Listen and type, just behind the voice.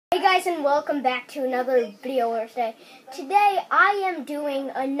Hey guys, and welcome back to another video today. Today I am doing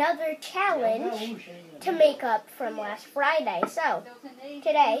another challenge to make up from last Friday. So,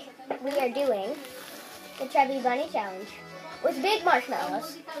 today we are doing the Chubby Bunny Challenge with big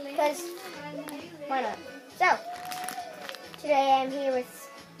marshmallows, because why not? So, today I'm here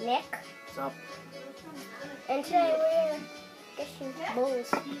with Nick. What's up? And today we're dishing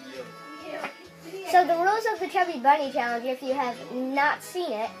bowls. So the rules of the Chubby Bunny Challenge, if you have not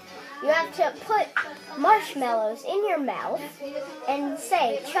seen it, you have to put marshmallows in your mouth and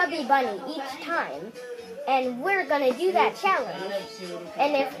say Chubby Bunny each time. And we're going to do that challenge.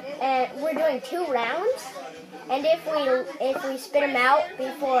 And if we're doing 2 rounds, and if we spit them out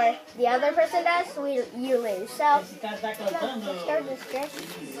before the other person does, you lose. So, start this, Chris.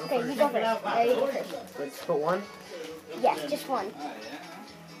 Okay, you go first. You go first. Let's put one? Yeah, just one.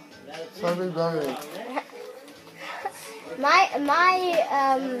 Chubby Bunny. My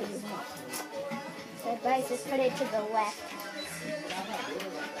advice is put it to the left.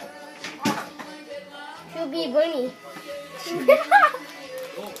 Chubby Bunny.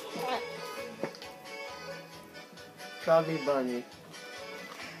 Chubby Bunny.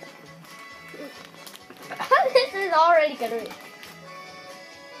 This is already gonna be.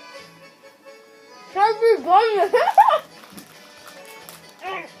 Chubby Bunny.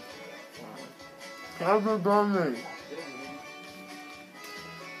 Chubby Bunny.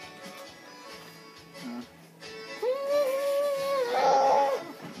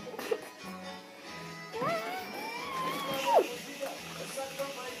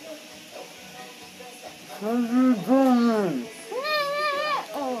 Chubby Bunny.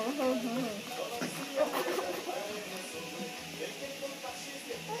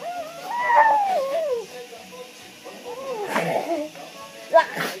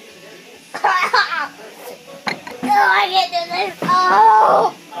 I can't do this.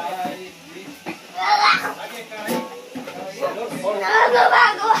 Oh! No, go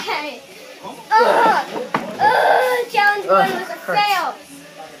back away. Challenge 1 was a fail.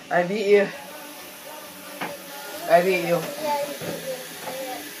 I beat you. I beat you.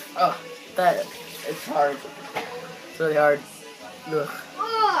 Oh, it's hard. It's really hard. Ugh.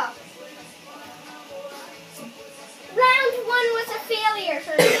 Round 1 was a failure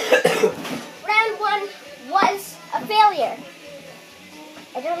for me. Round 1 was a failure.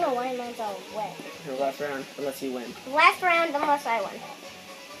 I don't know why mine's all wet. Your last round, unless you win. Last round, unless I win.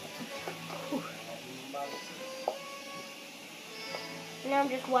 Now I'm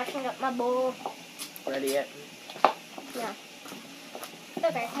just washing up my bowl. Ready yet? No.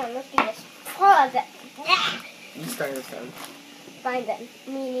 Okay, come on, let's do this. Pause it. You start this time. Fine then.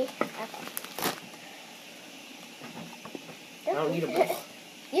 Meanie. Okay. I don't need a bowl.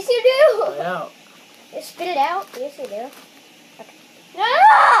 Yes, you do. I know. You spit it out. Yes, you do. Okay. No!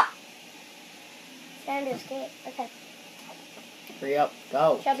 It's time to escape. Okay. Hurry up.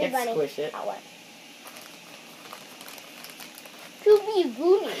 Go. Chubby Can't Bunny. squish it. Now what? Chubby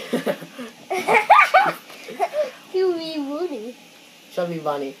Boony. Chubby Boony. Chubby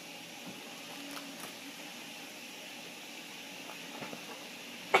Bunny.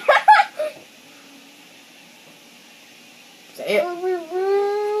 Say it.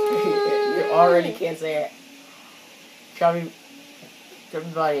 You already can't say it. Chubby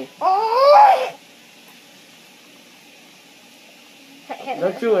Bunny.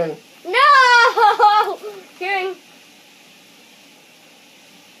 No chewing. No! Chewing.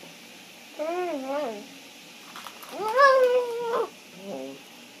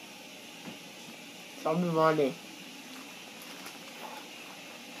 Chubby Bunny.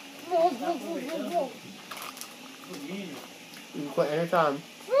 You can quit anytime.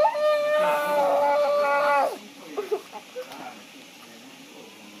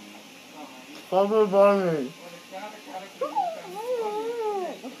 Chubby Bunny.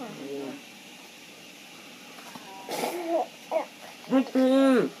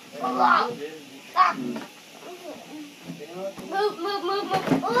 Move.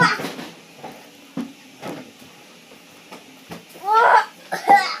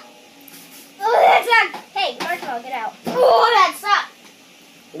 Oh, that sucked. Hey, marshmallow, get out. Oh, that sucked.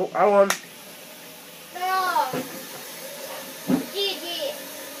 Oh, I won. No. GG.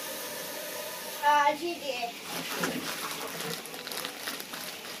 GG.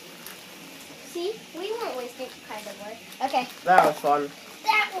 See? We weren't wasting kind of work. Okay. That was fun.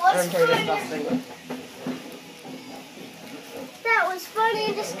 That was Disgusting. fun. That was funny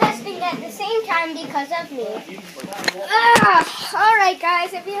and disgusting at the same time because of me. Alright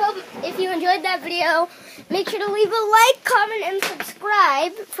guys, if you enjoyed that video, make sure to leave a like, comment, and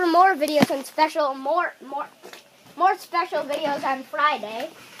subscribe for more videos and more special videos on Friday.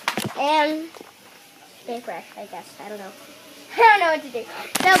 and stay fresh, I guess. I don't know. I don't know what to do.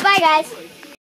 So, bye, guys.